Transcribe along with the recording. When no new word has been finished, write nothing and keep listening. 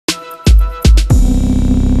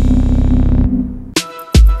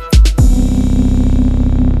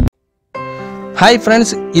Hi friends,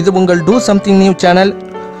 இது உங்கள் Do Something New channel.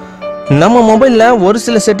 நம்ம மொபைல்ல ஒரு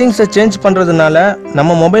சில செட்டிங்ஸை சேஞ்ச் பண்றதுனால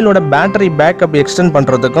நம்ம மொபைலோட பேட்டரி பேக்கப் எக்ஸ்டெண்ட்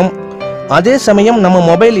பண்றதுக்கும் அதே சமயம் நம்ம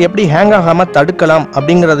மொபைல் எப்படி ஹேங் ஆகாம தடுக்கலாம்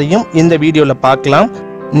அப்படிங்கறதையும் இந்த வீடியோல பார்க்கலாம்.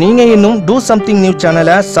 நீங்க இன்னும் Do Something New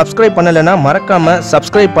சேனலை சப்ஸ்கிரைப் பண்ணலனா மறக்காம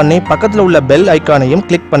சப்ஸ்கிரைப் பண்ணி பக்கத்துல உள்ள பெல் ஐகானையும்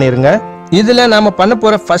கிளிக் பண்ணிருங்க. இதுல நாம பண்ண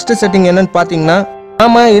போற ஃபர்ஸ்ட் செட்டிங் என்னன்னு பாத்தீங்கன்னா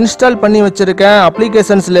நாம இன்ஸ்டால் பண்ணி வச்சிருக்க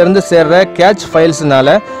அப்ளிகேஷன்ஸ்ல இருந்து சேர்ற கேட்ச்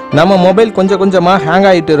ஃபைல்ஸ்னால நம்ம மொபைல் கொஞ்சமா ஹேங்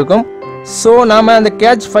ஆயிட்டு இருக்கும். ஸோ நாம அந்த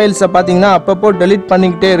கேட்ச் ஃபைல்ஸை பார்த்தீங்கன்னா அப்பப்போ டெலீட்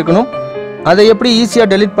பண்ணிக்கிட்டே இருக்கணும். அதை எப்படி ஈஸியாக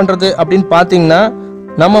டெலீட் பண்ணுறது அப்படின்னு பார்த்தீங்கன்னா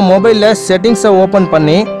நம்ம மொபைலில் செட்டிங்ஸை ஓப்பன்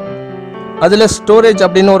பண்ணி அதில் ஸ்டோரேஜ்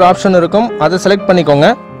அப்படின்னு ஒரு ஆப்ஷன் இருக்கும், அதை செலக்ட் பண்ணிக்கோங்க.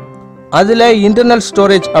 அதில் இன்டர்னல்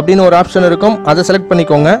ஸ்டோரேஜ் அப்படின்னு ஒரு ஆப்ஷன் இருக்கும், அதை செலக்ட்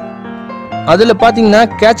பண்ணிக்கோங்க. அதில் பார்த்தீங்கன்னா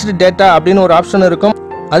கேட்ச்டு டேட்டா அப்படின்னு ஒரு ஆப்ஷன் இருக்கும்.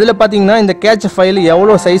 அதில் பார்த்தீங்கன்னா இந்த கேட்ச் ஃபைல்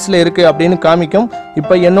எவ்வளோ சைஸில் இருக்குது அப்படின்னு காமிக்கும்.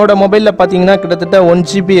 இப்போ என்னோட மொபைலில் பார்த்தீங்கன்னா கிட்டத்தட்ட 1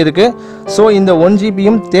 GB இருக்குது. ஸோ இந்த 1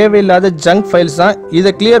 GBயும் தேவையில்லாத ஜங்க் ஃபைல்ஸ் தான்.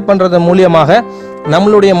 இதை கிளியர் பண்ணுறது மூலியமாக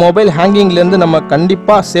நம்மளுடைய மொபைல் ஹேங்கிங்லேருந்து நம்ம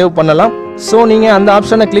கண்டிப்பாக சேவ் பண்ணலாம். ஸோ நீங்கள் அந்த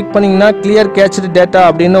ஆப்ஷனை கிளிக் பண்ணிங்கன்னா கிளியர் கேட்ச்டு டேட்டா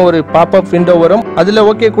அப்படின்னு ஒரு பாப்அப் விண்டோ வரும். அதில்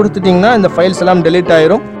ஓகே கொடுத்துட்டிங்கன்னா இந்த ஃபைல்ஸ் எல்லாம் டெலீட்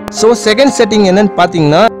ஆயிரும். ஸோ செகண்ட் செட்டிங் என்னன்னு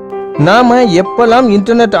பார்த்தீங்கன்னா நாம் எப்போல்லாம்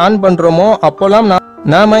இன்டர்நெட் ஆன் பண்ணுறோமோ அப்போல்லாம்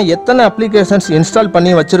நாம எத்தனை அப்ளிகேஷன்ஸ் இன்ஸ்டால்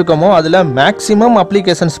பண்ணி வச்சிருக்கோமோ அதில் மேக்ஸிமம்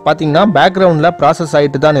அப்ளிகேஷன்ஸ் பார்த்தீங்கன்னா பேக்ரவுண்டில் ப்ராசஸ்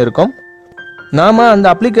ஆகிட்டு தான் இருக்கும். நாம அந்த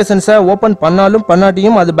அப்ளிகேஷன்ஸை ஓப்பன் பண்ணாலும்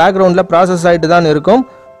பண்ணாட்டியும் அது பேக்ரவுண்டில் ப்ராசஸ் ஆகிட்டு தான் இருக்கும்.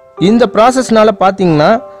 இந்த ப்ராசஸ்னால பார்த்தீங்கன்னா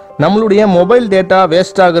நம்மளுடைய மொபைல் டேட்டா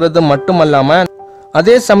வேஸ்ட் ஆகுறது மட்டுமல்லாமல்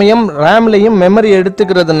அதே சமயம் ரேம்லையும் மெமரி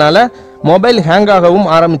எடுத்துக்கிறதுனால மொபைல் ஹேங் ஆகவும்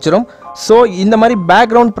ஆரம்பிச்சிடும். ஸோ இந்த மாதிரி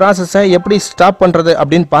பேக்ரவுண்ட் ப்ராசஸை எப்படி ஸ்டாப் பண்ணுறது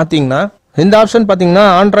அப்படின்னு பார்த்தீங்கன்னா இந்த ஆப்ஷன் பார்த்தீங்கன்னா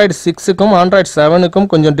Android 6க்கும் Android 7க்கும்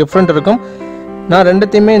கொஞ்சம் டிஃப்ரெண்ட் இருக்கும். நான்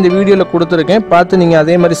ரெண்டுத்தையுமே இந்த வீடியோவில் கொடுத்துருக்கேன், பார்த்து நீங்கள்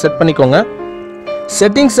அதே மாதிரி செட் பண்ணிக்கோங்க.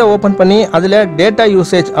 செட்டிங்ஸை ஓப்பன் பண்ணி அதில் டேட்டா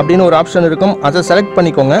யூசேஜ் அப்படின்னு ஒரு ஆப்ஷன் இருக்கும், அதை செலக்ட்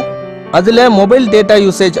பண்ணிக்கோங்க. அதில் மொபைல் டேட்டா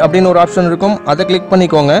யூசேஜ் அப்படின்னு ஒரு ஆப்ஷன் இருக்கும், அதை கிளிக்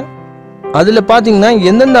பண்ணிக்கோங்க. அதில் பார்த்தீங்கன்னா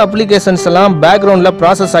எந்தெந்த அப்ளிகேஷன்ஸ் எல்லாம் பேக்ரவுண்டில்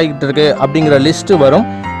ப்ராசஸ் ஆகிட்டு இருக்கு அப்படிங்கிற லிஸ்ட்டு வரும்.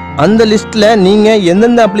 அந்த லிஸ்ட்டில் நீங்கள்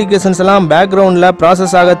எந்தெந்த அப்ளிகேஷன்ஸ் எல்லாம் பேக்ரவுண்டில்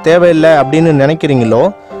ப்ராசஸ் ஆக தேவையில்லை அப்படின்னு நினைக்கிறீங்களோ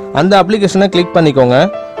அந்த அப்ளிகேஷனை கிளிக் பண்ணிக்கோங்க.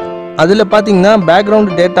 அதில் பார்த்தீங்கன்னா பேக்ரவுண்ட்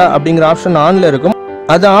டேட்டா அப்படிங்கிற ஆப்ஷன் ஆனில் இருக்கும்,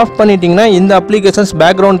 அதை ஆஃப் பண்ணிட்டீங்கன்னா இந்த அப்ளிகேஷன்ஸ்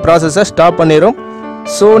பேக்ரவுண்ட் ப்ராசஸை ஸ்டாப் பண்ணிடும்.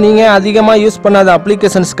 ஸோ நீங்கள் அதிகமாக யூஸ் பண்ணாத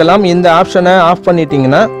அப்ளிகேஷன்ஸ்க்கெல்லாம் இந்த ஆப்ஷனை ஆஃப்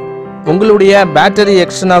பண்ணிட்டீங்கன்னா உங்களுடைய பேட்டரி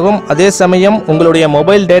எக்ஸ்டெண்ட் ஆகும், அதே சமயம் உங்களுடைய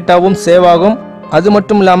மொபைல் டேட்டாவும் சேவ் ஆகும். அது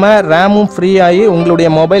மட்டும் இல்லாமல் ரேமும் ஃப்ரீ ஆகி உங்களுடைய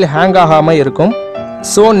மொபைல் ஹேங் ஆகாமல் இருக்கும்.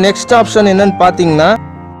 ஸோ நெக்ஸ்ட் ஆப்ஷன் என்னன்னு பார்த்தீங்கன்னா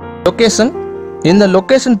லொக்கேஷன். இந்த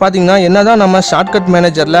லொக்கேஷன் பார்த்தீங்கன்னா என்னதான் நம்ம ஷார்ட்கட்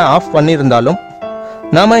மேனேஜரில் ஆஃப் பண்ணியிருந்தாலும்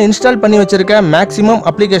நாம இன்ஸ்டால் பண்ணி வச்சிருக்க மேக்ஸிமம்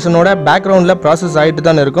அப்ளிகேஷனோட பேக்ரவுண்டில் ப்ராசஸ் ஆகிட்டு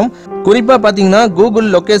தான் இருக்கும். குறிப்பாக பார்த்தீங்கன்னா கூகுள்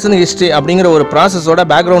லொக்கேஷன் ஹிஸ்ட்ரி அப்படிங்கிற ஒரு ப்ராசஸோட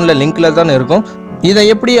பேக்ரவுண்டில் லிங்க்ல தான் இருக்கும். இதை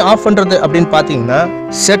எப்படி ஆஃப் பண்ணுறது அப்படின்னு பார்த்தீங்கன்னா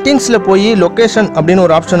செட்டிங்ஸில் போய் லொக்கேஷன் அப்படின்னு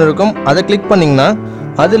ஒரு ஆப்ஷன் இருக்கும், அதை கிளிக் பண்ணிங்கன்னா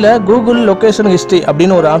அதில் கூகுள் லொக்கேஷன் ஹிஸ்ட்ரி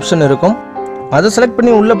அப்படின்னு ஒரு ஆப்ஷன் இருக்கும். அதை செலக்ட்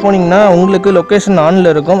பண்ணி உள்ளே போனீங்கன்னா உங்களுக்கு லொக்கேஷன்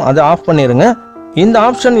ஆனில் இருக்கும், அதை ஆஃப் பண்ணிடுங்க. இந்த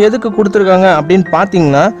ஆப்ஷன் எதுக்கு கொடுத்துருக்காங்க அப்படின்னு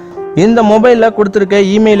பார்த்தீங்கன்னா இந்த மொபைலில் கொடுத்துருக்க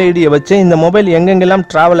இமெயில் ஐடியை வச்சு இந்த மொபைல் எங்கெங்கெல்லாம்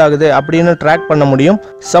ட்ராவல் ஆகுது அப்படின்னு ட்ராக் பண்ண முடியும்.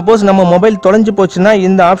 சப்போஸ் நம்ம மொபைல் தொலைஞ்சு போச்சுன்னா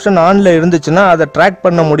இந்த ஆப்ஷன் ஆனில் இருந்துச்சுன்னா அதை ட்ராக்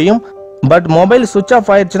பண்ண முடியும். பட் மொபைல் சுவிட்ச்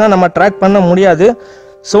ஆஃப் ஆயிடுச்சுன்னா நம்ம ட்ராக் பண்ண முடியாது.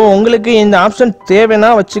 ஸோ உங்களுக்கு இந்த ஆப்ஷன் தேவைன்னா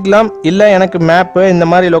வச்சுக்கலாம், இல்லை எனக்கு மேப்பு இந்த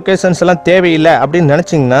மாதிரி லொக்கேஷன்ஸ் எல்லாம் தேவையில்லை அப்படின்னு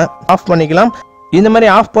நினச்சிங்கன்னா ஆஃப் பண்ணிக்கலாம். இந்த மாதிரி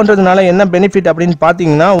ஆஃப் பண்ணுறதுனால என்ன பெனிஃபிட் அப்படின்னு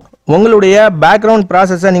பார்த்தீங்கன்னா உங்களுடைய பேக்ரவுண்ட்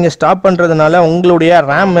ப்ராசஸை நீங்கள் ஸ்டாப் பண்ணுறதுனால உங்களுடைய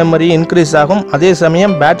ரேம் மெமரி இன்க்ரீஸ் ஆகும், அதே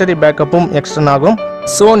சமயம் பேட்டரி பேக்கப்பும் எக்ஸ்டெண்ட் ஆகும்.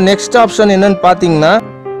 ஸோ நெக்ஸ்ட் ஆப்ஷன் என்னன்னு பார்த்தீங்கன்னா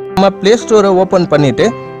நம்ம ப்ளே ஸ்டோரை ஓப்பன் பண்ணிவிட்டு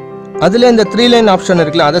அதில் இந்த 3 லைன் ஆப்ஷன்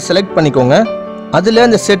இருக்குல்ல, அதை செலக்ட் பண்ணிக்கோங்க. அதில்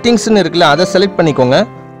இந்த செட்டிங்ஸ்னு இருக்குல்ல, அதை செலக்ட் பண்ணிக்கோங்க.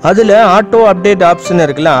 அதில் ஆட்டோ அப்டேட் ஆப்ஷன்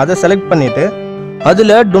இருக்குல்ல, அதை செலக்ட் பண்ணிவிட்டு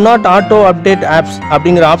அதில் to not auto update apps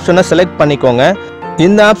அப்படிங்கிற ஆப்ஷனை செலக்ட் பண்ணிக்கோங்க.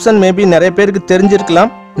 இந்த ஆப்ஷன் மேபி நிறைய பேருக்கு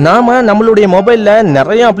தெரிஞ்சிருக்கலாம். நாம நம்மளுடைய மொபைலில்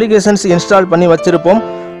நிறைய அப்ளிகேஷன்ஸ் இன்ஸ்டால் பண்ணி வச்சிருப்போம்,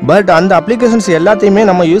 பட் அந்த அப்ளிகேஷன்ஸ் எல்லாத்தையுமே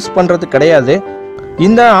நம்ம யூஸ் பண்ணுறது கிடையாது.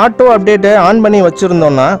 இந்த ஆட்டோ அப்டேட்டை ஆன் பண்ணி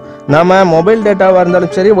வச்சுருந்தோம்னா நம்ம மொபைல் டேட்டாவாக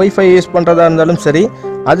இருந்தாலும் சரி, ஒய்ஃபை யூஸ் பண்ணுறதா இருந்தாலும் சரி,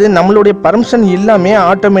 அது நம்மளுடைய பர்மிஷன் இல்லாமல்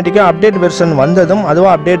ஆட்டோமேட்டிக்காக அப்டேட் வெர்ஷன் வந்ததும்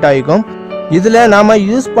அதுவாக அப்டேட் ஆகிக்கும். இதில் நாம்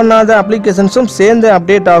யூஸ் பண்ணாத அப்ளிகேஷன்ஸும் சேர்ந்து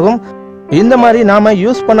அப்டேட் ஆகும். இந்த மாதிரி நாம்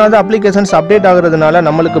யூஸ் பண்ணாத அப்ளிகேஷன்ஸ் அப்டேட் ஆகுறதுனால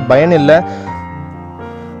நம்மளுக்கு பயன் இல்லை.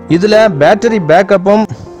 இதில் பேட்டரி பேக்கப்பும்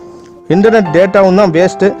இன்டர்நெட் டேட்டாவும் தான்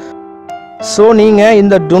வேஸ்ட்டு. ஸோ நீங்கள்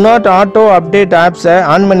இந்த to not auto update ஆப்ஸை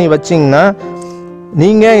on பண்ணி வச்சிங்கன்னா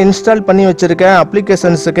நீங்கள் இன்ஸ்டால் பண்ணி வச்சுருக்க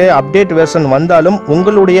அப்ளிகேஷன்ஸுக்கு அப்டேட் வெர்ஷன் வந்தாலும்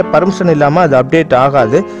உங்களுடைய பர்மிஷன் இல்லாமல் அது அப்டேட்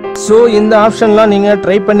ஆகாது. ஸோ இந்த ஆப்ஷன்லாம் நீங்கள்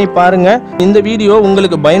ட்ரை பண்ணி பாருங்கள். இந்த வீடியோ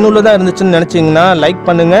உங்களுக்கு பயனுள்ளதாக இருந்துச்சுன்னு நினச்சிங்கன்னா லைக்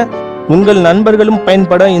பண்ணுங்கள். உங்கள் நண்பர்களும்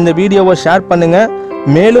பயன்பட இந்த வீடியோவை ஷேர் பண்ணுங்க.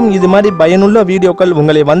 மேலும் இது மாதிரி பயனுள்ள வீடியோக்கள்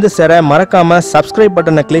உங்களை வந்து சேர மறக்காம சப்ஸ்கிரைப்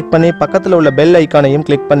பட்டனை கிளிக் பண்ணி பக்கத்தில் உள்ள பெல் ஐக்கானையும்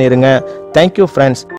கிளிக் பண்ணிருங்க. Thank you friends.